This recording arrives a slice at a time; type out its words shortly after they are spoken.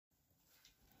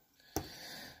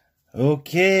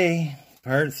Okay,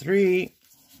 part 3.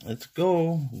 Let's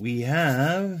go. We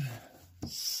have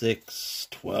 6,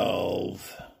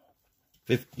 12,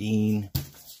 15,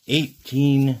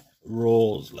 18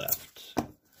 rolls left.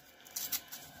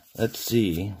 Let's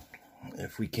see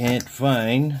if we can't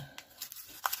find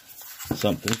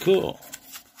something cool.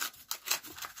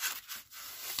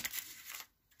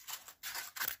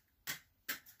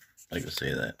 I can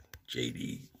say that.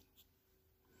 JD.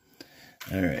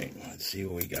 Alright, let's see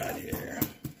what we got here.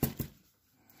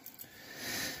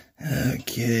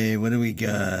 Okay, what do we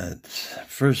got?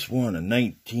 First one, a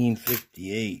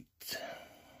 1958.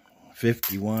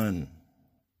 51.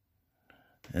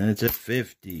 And it's a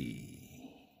 50.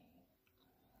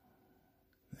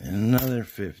 And another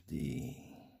 50.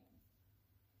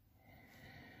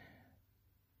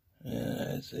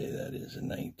 And I'd say that is a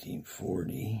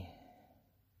 1940.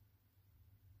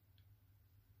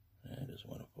 I just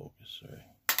want to focus, sorry.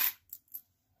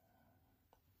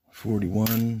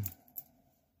 41.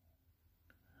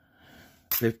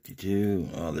 52.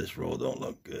 Oh, this roll don't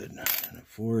look good. And a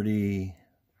 40.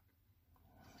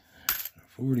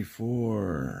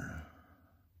 44.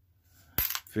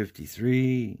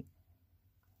 53.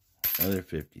 Another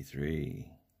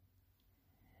 53.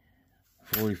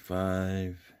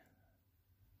 45.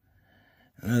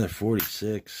 Another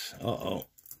 46. Uh-oh.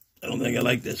 I don't think I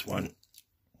like this one.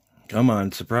 Come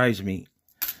on, surprise me.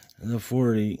 Another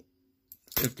 40.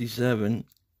 57.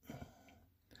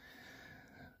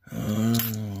 Oh,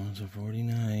 it's a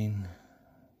 49.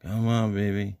 Come on,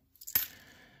 baby.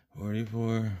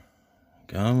 44.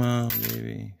 Come on,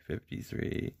 baby.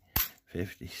 53.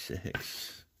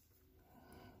 56.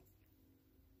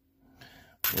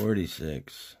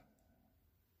 46.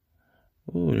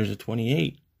 Ooh, there's a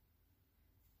 28.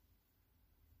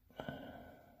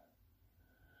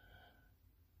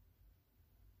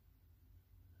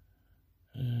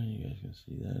 You guys can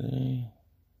see that, eh?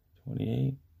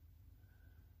 28.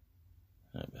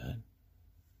 Not bad.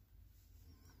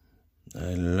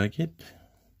 I like it.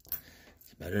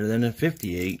 It's better than a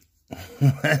 58.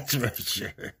 That's for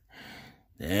sure.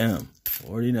 Damn.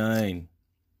 49.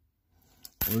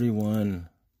 41.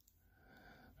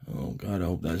 Oh, God, I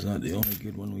hope that's not the only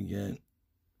good one we get.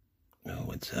 Oh,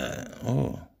 what's that?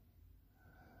 Oh.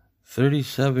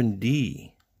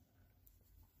 37D.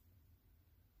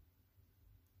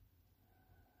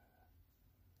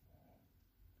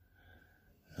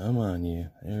 Come on, you.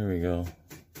 There we go.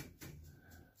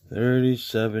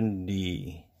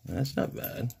 37D. That's not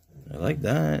bad. I like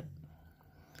that.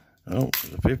 Oh,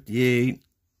 there's a 58.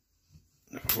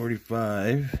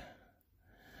 45.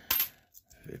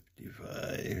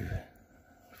 55.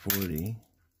 40.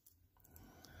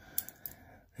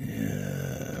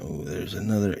 Yeah. Oh, there's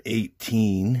another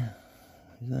 18.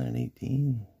 Is that an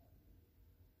 18?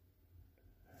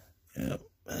 Yep,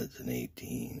 that's an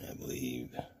 18, I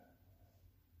believe.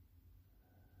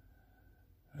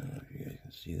 I don't know if you guys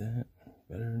can see that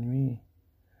better than me.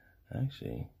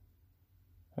 Actually,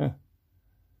 huh?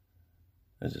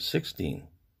 That's a 16.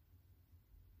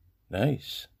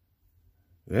 Nice,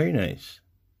 very nice.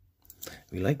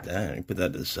 We like that. I put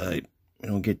that to the side. We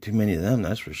don't get too many of them,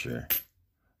 that's for sure.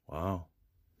 Wow.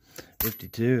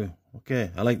 52.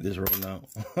 Okay, I like this roll now.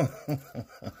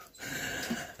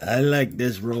 I like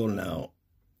this roll now.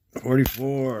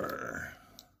 44.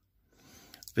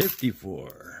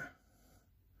 54.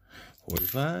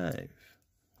 45.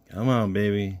 Come on,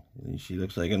 baby. She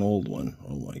looks like an old one.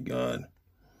 Oh, my God.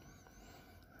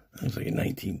 That looks like a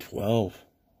 1912.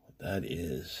 That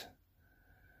is.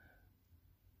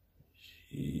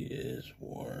 She is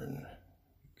worn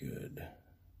good.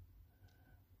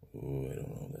 Oh, I don't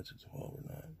know if that's a 12 or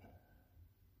not.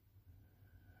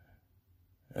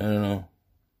 I don't know.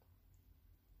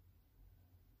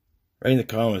 Write in the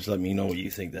comments, let me know what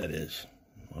you think that is.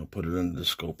 I'll put it under the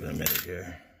scope in a minute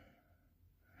here.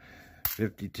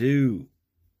 52,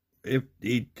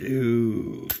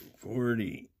 52,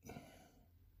 40,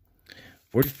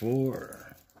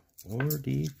 44,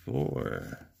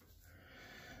 44,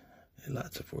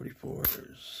 lots of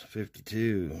 44s,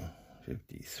 52,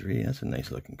 53, that's a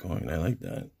nice looking coin, I like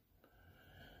that,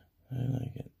 I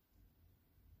like it,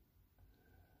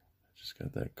 just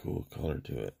got that cool color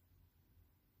to it.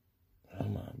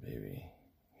 Come on, baby,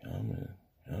 come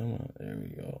on, there we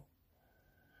go.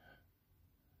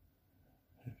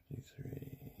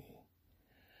 53.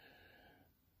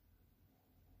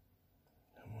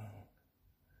 Come on.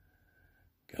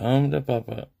 Come to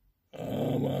Papa.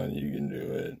 Come on, you can do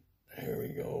it. Here we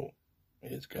go.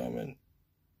 It's coming.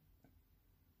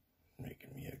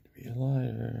 Making me have to be a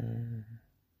liar.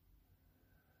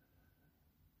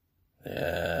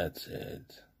 That's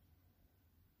it.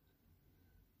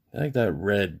 I like that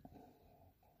red,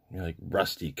 you know, like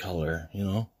rusty color, you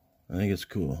know. I think it's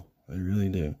cool. I really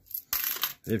do.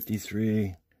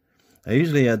 53. I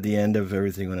usually at the end of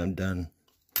everything when I'm done,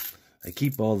 I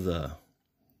keep all the,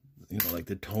 you know, like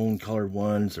the tone colored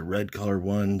ones, the red colored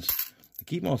ones. I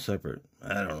keep them all separate.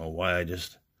 I don't know why. I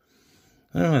don't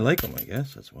know. I like them, I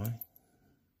guess. That's why.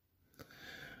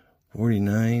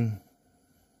 49.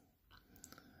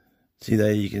 See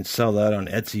that you can sell that on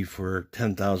Etsy for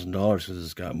 $10,000 because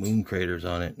it's got moon craters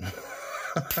on it.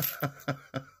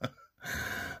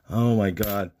 Oh my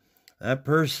God. That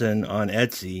person on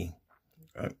Etsy.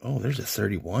 Oh, there's a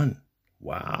 31.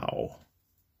 Wow.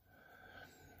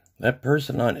 That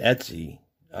person on Etsy,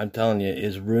 I'm telling you,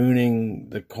 is ruining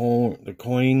the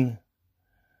coin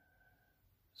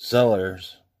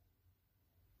sellers.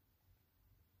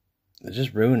 They're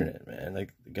just ruining it, man.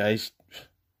 Like, the guys,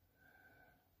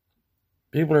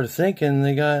 people are thinking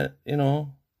they got, you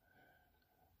know,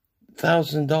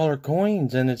 $1,000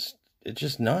 coins, and it's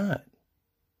just not.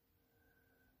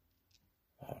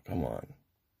 Oh, come on.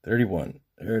 31.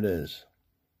 There it is.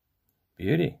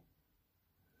 Beauty.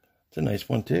 It's a nice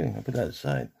one, too. I'll put that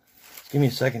aside. Just give me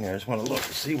a second here. I just want to look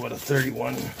to see what a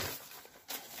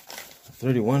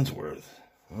 31's worth.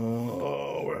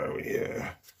 Oh, where are we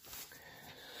here?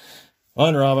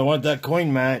 On, Rob, I want that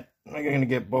coin mat. I'm going to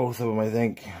get both of them, I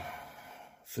think.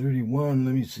 31,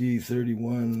 let me see,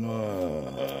 31.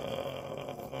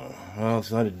 Well,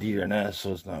 it's not a D or an S,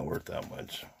 so it's not worth that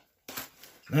much.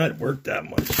 Not worth that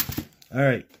much. All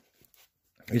right.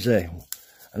 What do you say?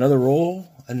 Another roll,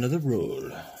 another roll,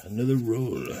 another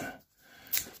roll.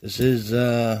 This is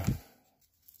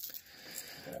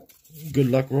good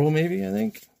luck roll, maybe, I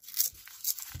think.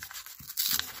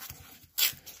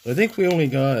 I think we only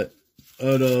got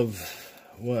out of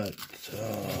what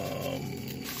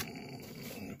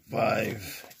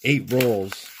 8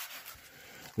 rolls.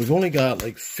 We've only got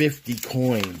like 50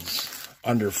 coins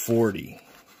under 40.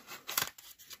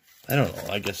 I don't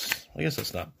know. I guess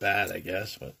that's not bad, I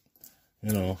guess, but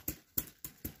you know,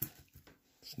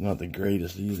 it's not the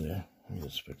greatest either. Let me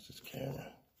just fix this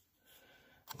camera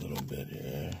a little bit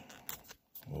here.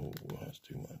 Oh, that's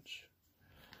too much.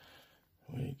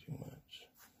 Way too much.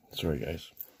 Sorry,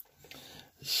 guys.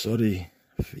 Sorry,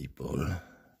 people.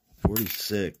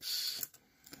 46.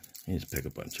 I need to pick a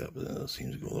bunch up, but that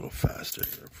seems to go a little faster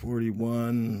here.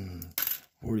 41,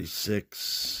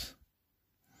 46,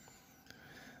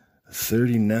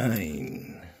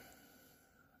 39,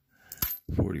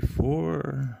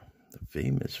 44, the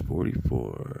famous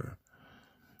 44.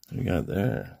 What we got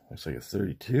there? Looks like a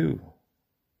 32.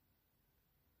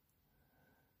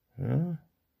 Huh?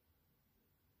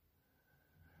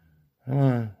 Come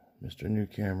on, Mr. New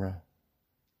Camera.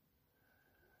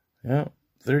 Yeah,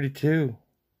 32.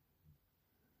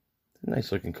 It's a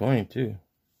nice looking coin, too.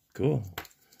 Cool.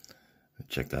 I'll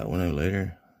check that one out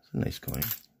later. It's a nice coin.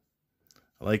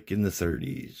 I like in the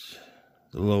 30s.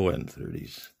 The low end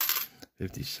 30s.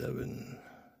 57.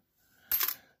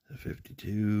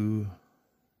 52.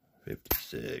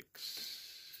 56.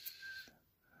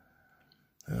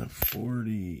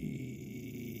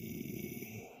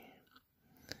 40.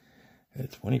 And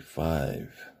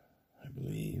 25, I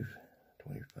believe.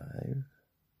 25.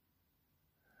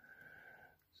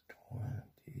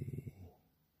 20.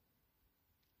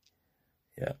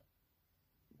 Yeah.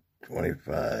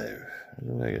 25. Is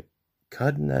it like a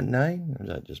cut in that 9? Or is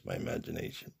that just my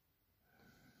imagination?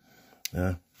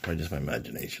 Probably just my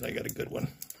imagination. I got a good one.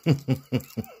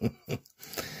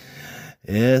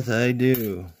 Yes, I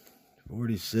do.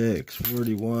 46,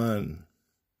 41,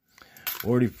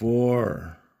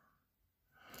 44,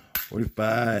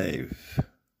 45,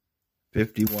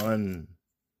 51.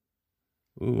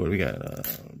 Ooh, what do we got?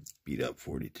 Beat up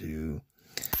 42,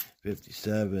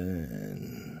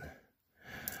 57.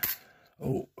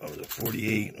 Oh, I was at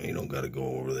 48. You don't got to go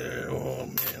over there. Oh,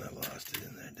 man, I lost it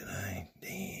in there, did I?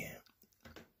 Damn.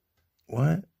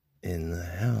 What in the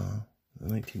hell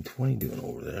is 1920 doing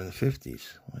over there in the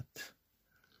 50s? What?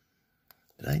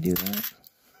 Did I do that?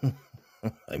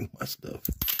 I must have.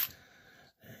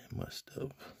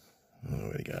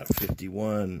 Oh, we got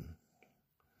 51.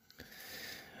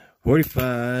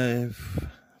 45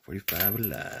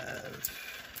 alive.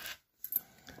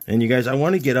 And you guys, I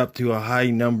want to get up to a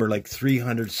high number, like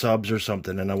 300 subs or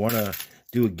something, and I want to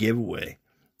do a giveaway.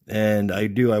 And I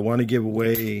want to give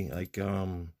away like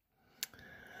a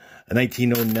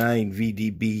 1909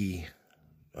 VDB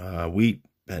wheat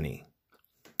penny.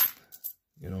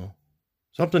 You know,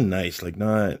 something nice, like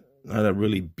not a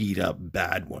really beat up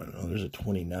bad one. Oh, there's a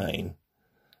 29.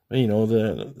 But you know,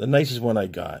 the nicest one I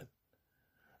got.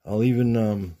 I'll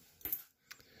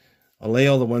I'll lay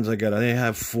all the ones I got. I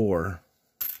have 4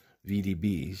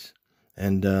 VDBs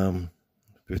and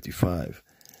 55.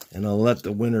 And I'll let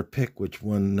the winner pick which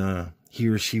one he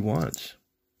or she wants.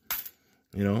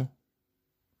 You know?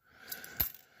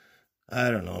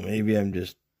 I don't know. Maybe I'm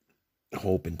just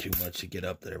hoping too much to get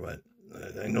up there, but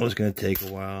I know it's going to take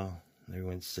a while.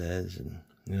 Everyone says, and,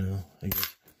 you know, I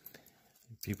guess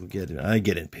people I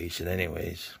get impatient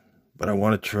anyways. But I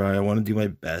want to try. I want to do my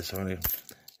best. I want to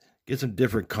get some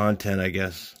different content, I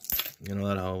guess. You know,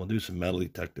 I'll do some metal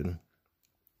detecting.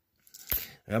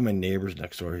 I got my neighbors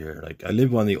next door here. Like, I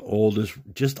live on the oldest,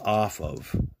 just off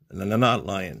of, and I'm not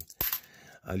lying.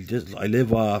 I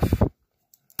live off,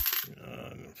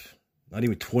 not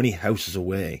even 20 houses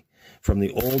away from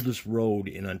the oldest road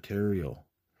in Ontario.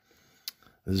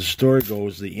 As the story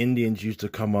goes, the Indians used to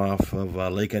come off of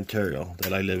Lake Ontario,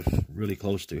 that I live really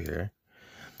close to here,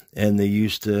 and they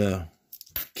used to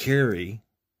carry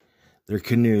their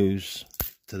canoes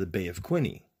to the Bay of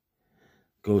Quinte.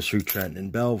 Goes through Trenton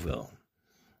and Belleville.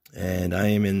 And I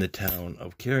am in the town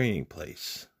of Carrying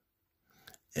Place.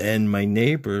 And my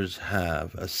neighbors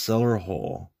have a cellar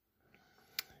hole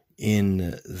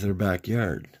in their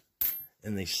backyard.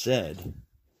 And they said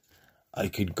I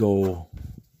could go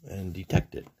and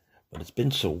detect it. But it's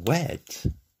been so wet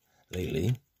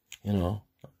lately, you know.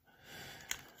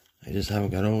 I just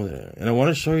haven't got over there. And I want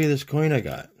to show you this coin I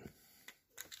got.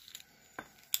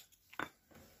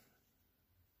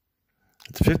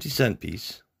 It's a 50-cent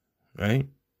piece, right?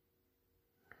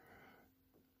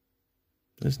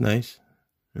 That's nice.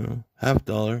 You know,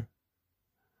 $50.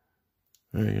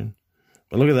 Very good.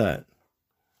 But look at that.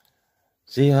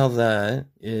 See how that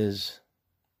is,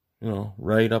 you know,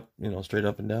 right up, you know, straight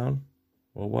up and down?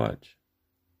 Well, watch.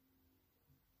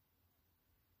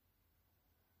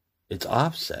 It's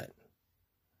offset.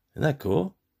 Isn't that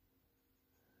cool?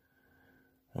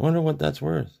 I wonder what that's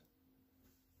worth.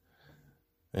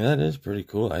 Yeah, that is pretty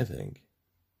cool, I think.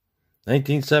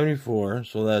 1974,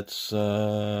 so that's,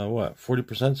 what,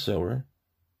 40% silver,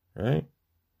 right?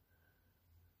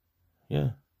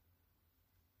 Yeah.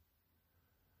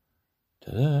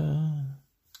 Ta-da!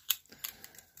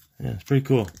 Yeah, it's pretty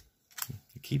cool.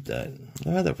 Keep that.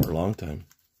 I've had that for a long time.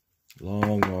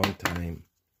 Long time.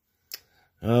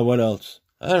 What else?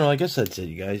 I don't know, I guess that's it,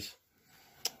 you guys.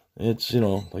 It's, you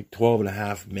know, like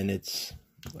 12.5 minutes.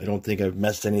 I don't think I've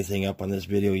messed anything up on this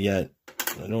video yet.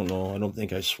 I don't know. I don't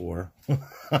think I swore.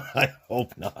 I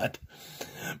hope not.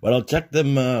 But I'll check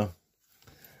them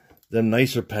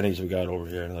nicer pennies we got over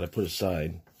here that I put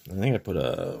aside. I think I put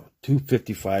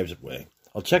 255s away.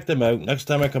 I'll check them out. Next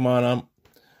time I come on, I'll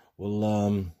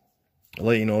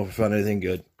let you know if I found anything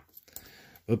good.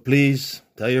 But please,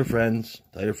 tell your friends,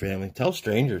 tell your family, tell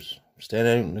strangers. Stand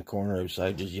out in the corner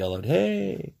outside, just yell out,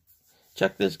 "Hey,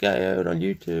 check this guy out on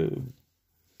YouTube."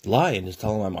 Lie and just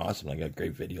tell them I'm awesome. I got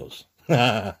great videos.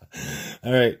 All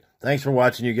right. Thanks for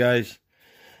watching, you guys.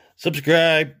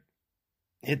 Subscribe.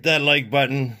 Hit that like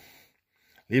button.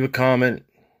 Leave a comment.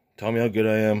 Tell me how good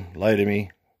I am. Lie to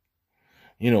me.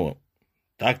 You know what.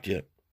 Talk to you.